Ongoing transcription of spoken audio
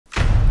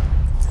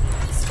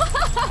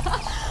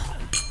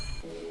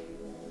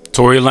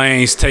Tory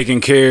Lanez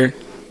taking care.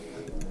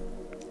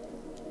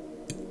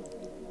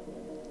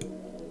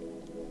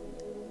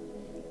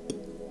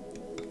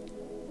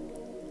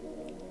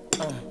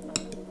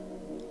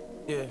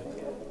 Yeah.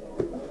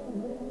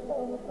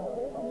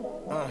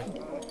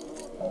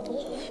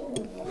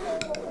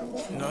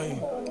 No,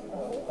 you.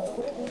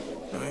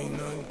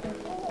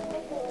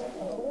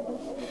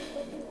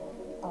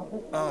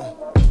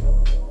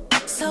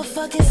 So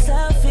fucking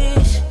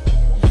selfish.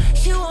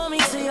 You want me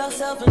to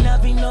yourself and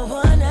not be no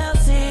one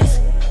else's.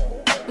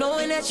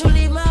 Knowing that you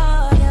leave my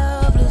heart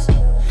helpless.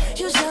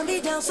 You shut me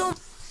down so.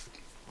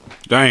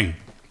 Dang.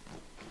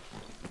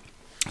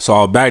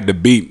 So back to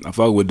beat. I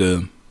fuck with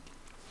the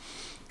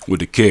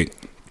kick.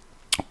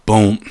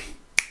 Boom.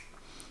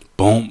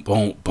 Boom,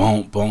 boom,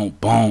 boom, boom,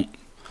 boom.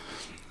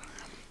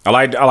 I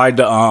like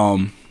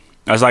the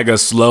that's like a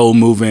slow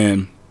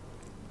moving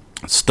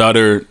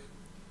stutter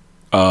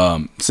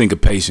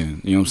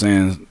syncopation. You know what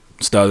I'm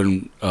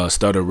saying?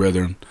 Stutter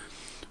rhythm.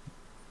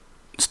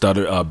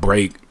 Stutter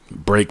break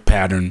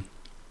pattern.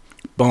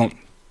 Boom.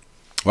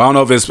 Well, I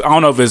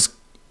don't know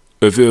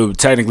if it would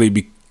technically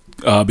be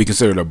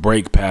considered a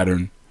break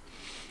pattern.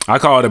 I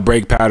call it a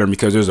break pattern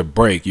because there's a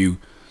break. You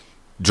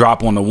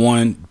drop on the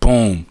one,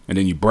 boom, and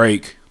then you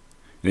break,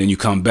 and then you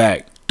come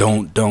back.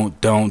 Don't,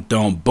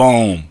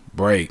 boom,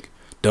 break.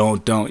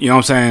 Don't. You know what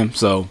I'm saying?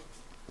 So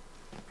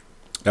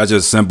that's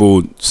just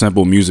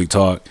simple music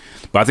talk.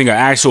 But I think an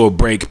actual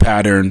break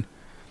pattern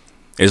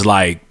is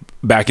like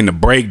back in the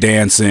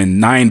breakdancing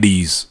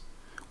 90s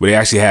where they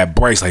actually had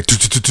breaks like,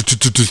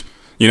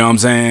 you know what I'm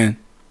saying?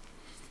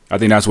 I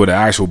think that's what the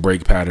actual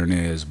break pattern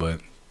is,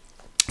 but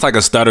it's like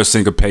a stutter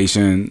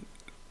syncopation.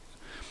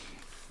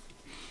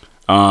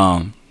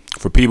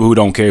 For people who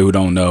don't care, who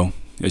don't know,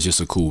 it's just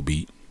a cool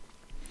beat.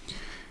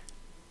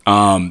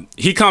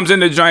 He comes in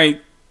the joint,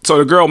 so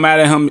the girl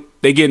mad at him,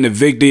 they getting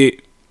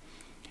evicted.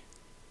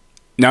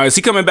 Now, is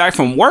he coming back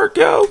from work,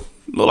 yo?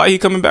 Look like he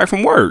coming back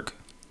from work.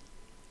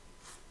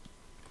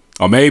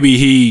 Or maybe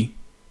he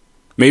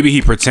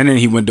pretending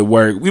he went to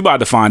work. We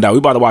about to find out. We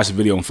about to watch the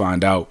video and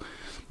find out.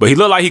 But he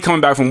looked like he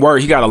coming back from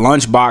work. He got a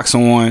lunchbox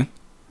on.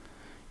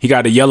 He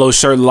got a yellow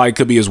shirt, like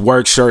could be his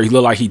work shirt. He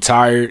look like he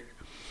tired.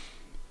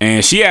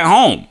 And she at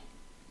home.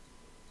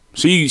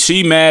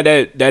 She mad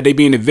that they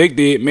being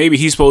evicted. Maybe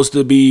he's supposed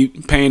to be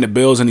paying the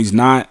bills and he's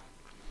not.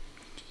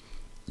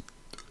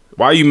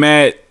 Why are you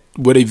mad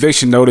with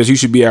eviction notice? You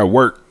should be at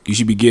work. You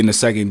should be getting a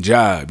second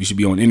job. You should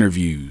be on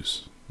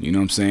interviews. You know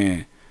what I'm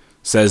saying?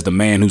 Says the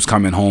man who's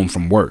coming home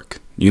from work.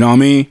 You know what I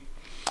mean?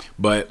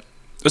 But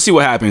let's see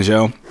what happens,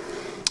 yo.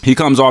 He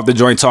comes off the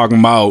joint talking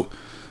about,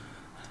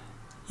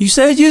 you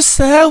said you're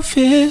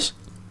selfish.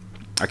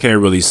 I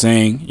can't really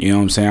sing. You know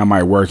what I'm saying? I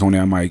might work on it.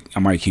 I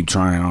might keep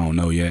trying. I don't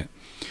know yet.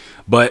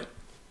 But,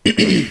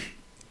 you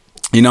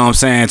know what I'm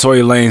saying?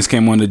 Tory Lanez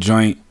came on the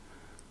joint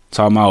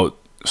talking about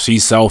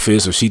she's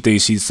selfish or she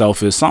thinks she's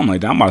selfish. Something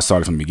like that. I'm about to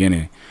start it from the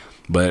beginning.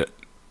 But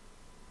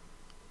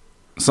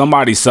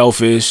somebody's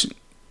selfish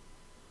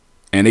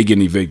and they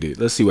getting evicted.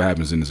 Let's see what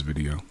happens in this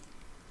video.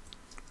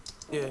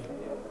 Yeah.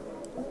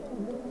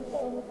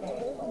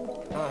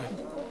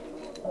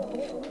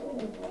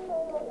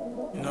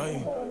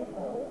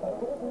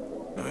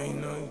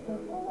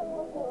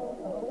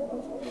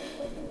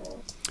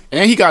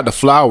 And he got the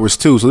flowers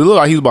too. So it look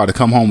like he's about to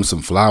come home with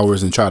some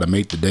flowers and try to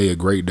make the day a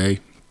great day.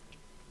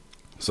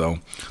 So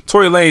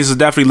Tory Lanez is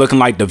definitely looking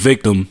like the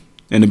victim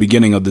in the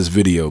beginning of this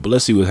video. But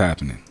let's see what's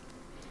happening.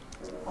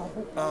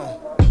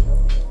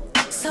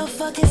 So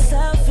fucking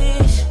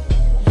selfish.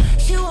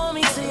 You want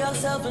me to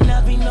yourself and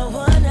not be no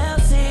one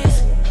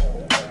else's.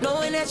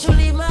 Knowing that you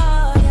leave my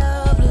heart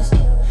helpless.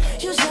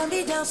 You shut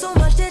me down so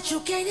much that you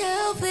can't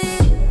help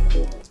it.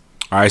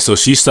 All right, so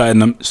she's shutting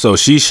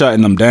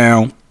them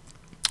down.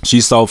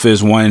 She's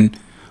selfish, wanting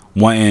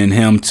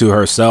him to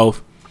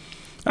herself.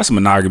 That's a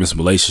monogamous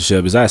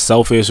relationship. Is that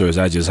selfish or is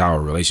that just how a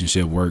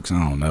relationship works? I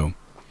don't know.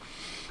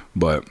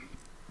 But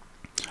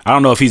I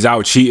don't know if he's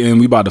out cheating.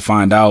 We about to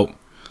find out.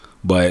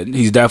 But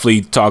he's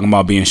definitely talking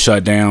about being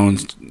shut down.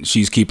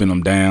 She's keeping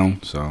him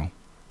down. So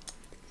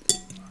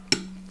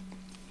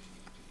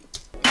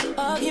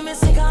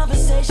arguments and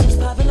conversations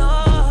popping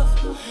off.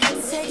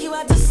 Take you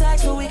out to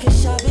Saks where we can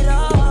shop it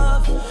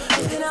off.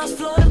 Penthouse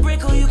floor and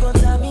brick, or you gon'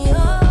 tie me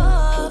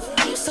off.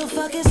 You're so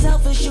fucking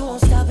selfish, you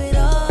won't stop it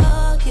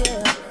all,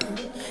 yeah.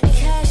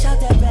 Cash out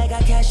that bag,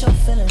 I cash your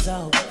feelings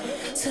out.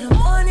 Till the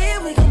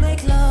morning, we gon'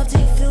 make love, do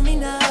you feel me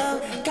now?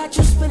 Got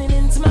you spinning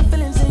into my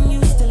feelings and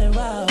you still in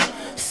route.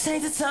 This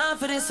ain't the time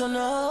for this, or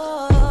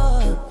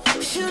no.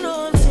 You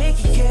know I'm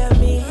taking care of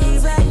me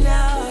right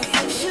now.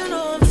 You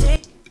know I'm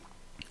taking.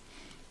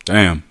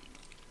 damn,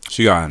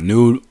 she got a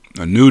new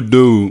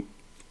dude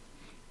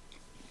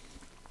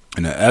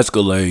in an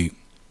Escalade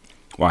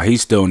while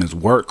he's still in his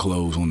work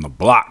clothes on the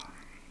block,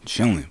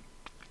 chilling.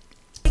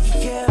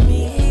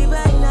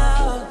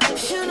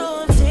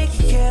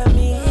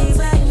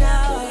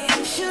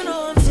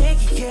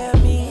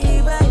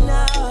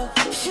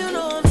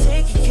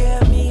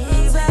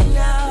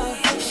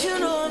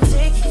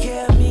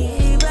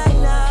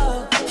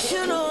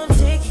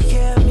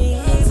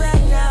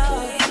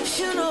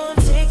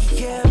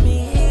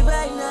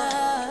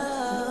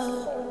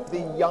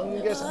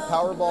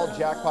 Powerball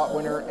jackpot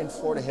winner in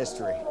Florida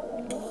history.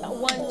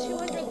 Won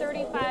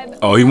 235.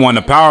 Oh, he won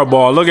the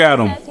Powerball. Look at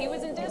him. He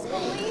was in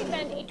disbelief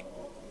and he...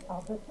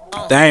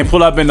 Dang,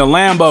 pull up in the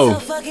Lambo.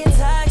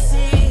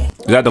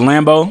 Is that the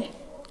Lambo?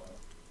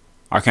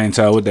 I can't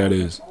tell what that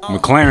is.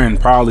 McLaren,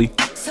 probably.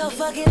 So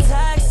fucking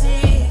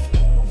toxic.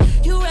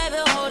 You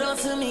rather hold on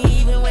to me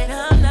even when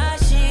I'm not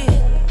shit.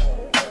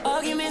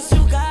 Arguments,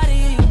 you got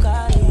it, you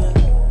got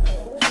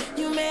it.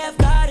 You may have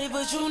got it,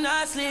 but you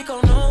not slick,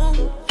 oh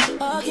no.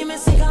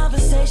 Arguments and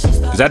conversations.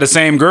 Is that the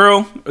same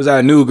girl? Or is that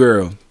a new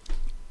girl?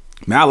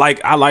 Man,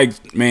 I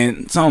like,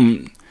 man,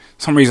 some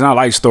reason I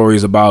like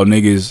stories about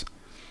niggas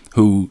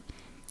who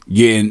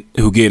get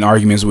in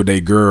arguments with their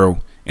girl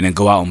and then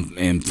go out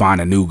and find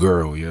a new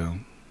girl, yo.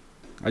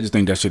 I just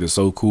think that shit is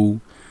so cool.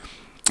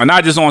 And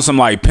not just on some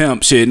like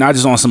pimp shit, not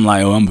just on some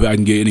like, oh, I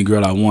can get any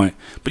girl I want,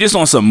 but just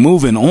on some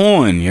moving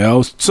on,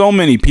 yo. So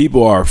many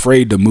people are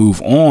afraid to move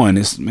on.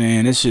 It's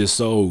just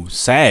so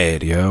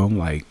sad, yo.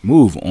 Like,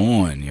 move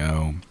on,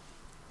 yo.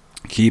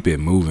 Keep it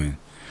moving.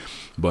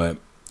 But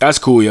that's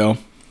cool, yo.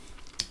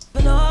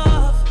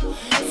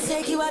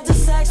 Take you out to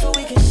sex so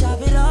we can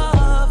shop it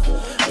off.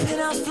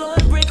 Penthouse floor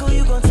and brick, or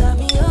you gon' top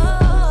me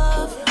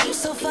off. You're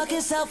so fucking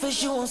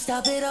selfish, you won't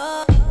stop it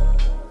up.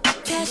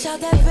 Cash out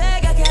that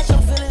bag, I got your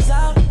feelings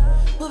out.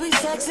 We'll be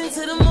sexing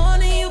till the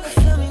morning, you can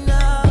feel me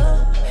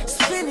now.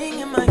 Spinning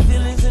in my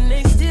feelings and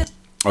they still.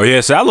 Oh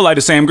yeah, so I look like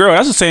the same girl.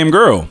 That's the same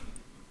girl.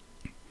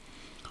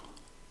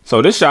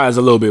 So this shot is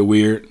a little bit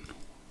weird,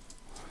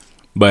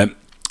 but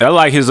I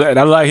like his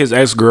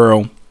ex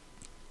girl,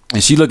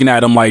 and she looking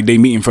at him like they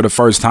meeting for the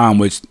first time,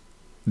 which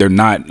they're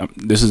not.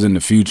 This is in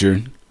the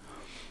future,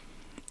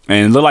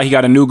 and it look like he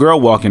got a new girl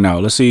walking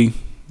out. Let's see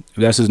if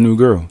that's his new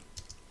girl.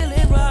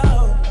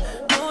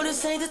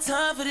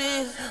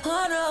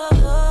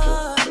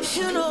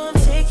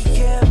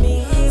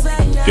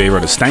 Gave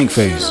her the stank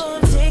face.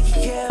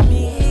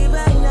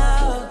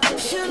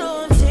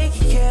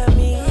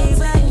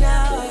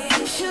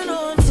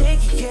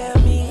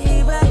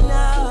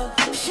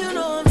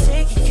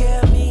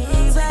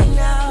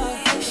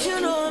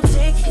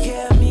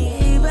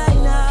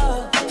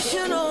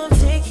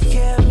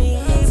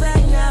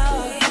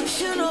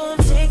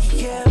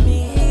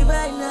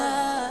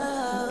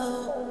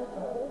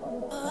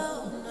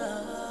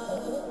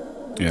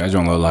 Yeah, that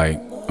don't look like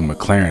a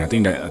McLaren. I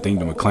think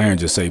the McLaren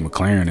just say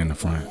McLaren in the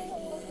front.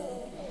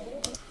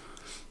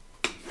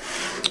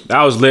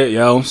 That was lit,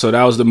 yo. So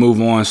that was the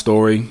move on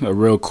story. A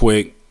real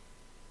quick,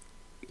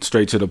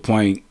 straight to the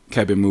point,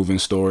 kept it moving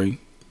story.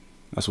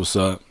 That's what's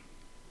up.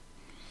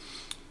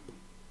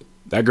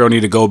 That girl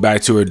need to go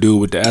back to her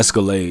dude with the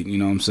Escalade. You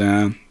know what I'm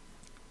saying?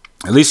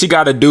 At least she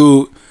got a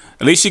dude.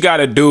 At least she got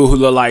a dude who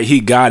look like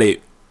he got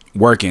it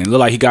working. Look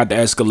like he got the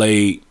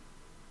Escalade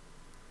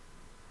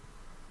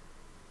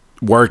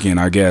working,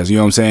 I guess. You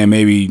know what I'm saying?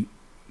 Maybe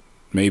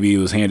it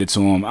was handed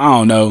to him. I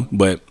don't know,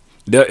 but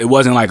it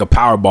wasn't like a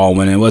Powerball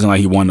winning. It wasn't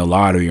like he won the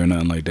lottery or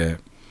nothing like that.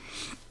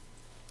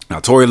 Now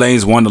Tory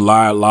Lanez won the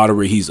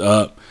lottery. He's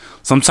up.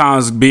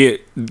 Sometimes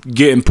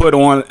getting put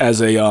on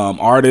as a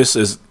artist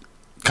is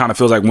kind of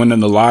feels like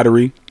winning the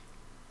lottery,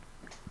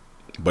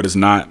 but it's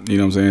not. You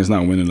know what I'm saying? It's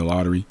not winning the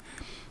lottery.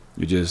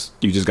 You just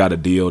got a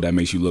deal that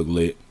makes you look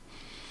lit.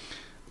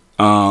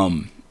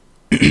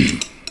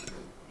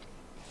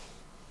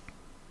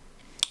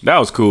 That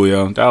was cool,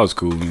 yo. That was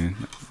cool,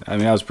 man. I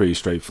mean, that was pretty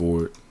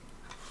straightforward.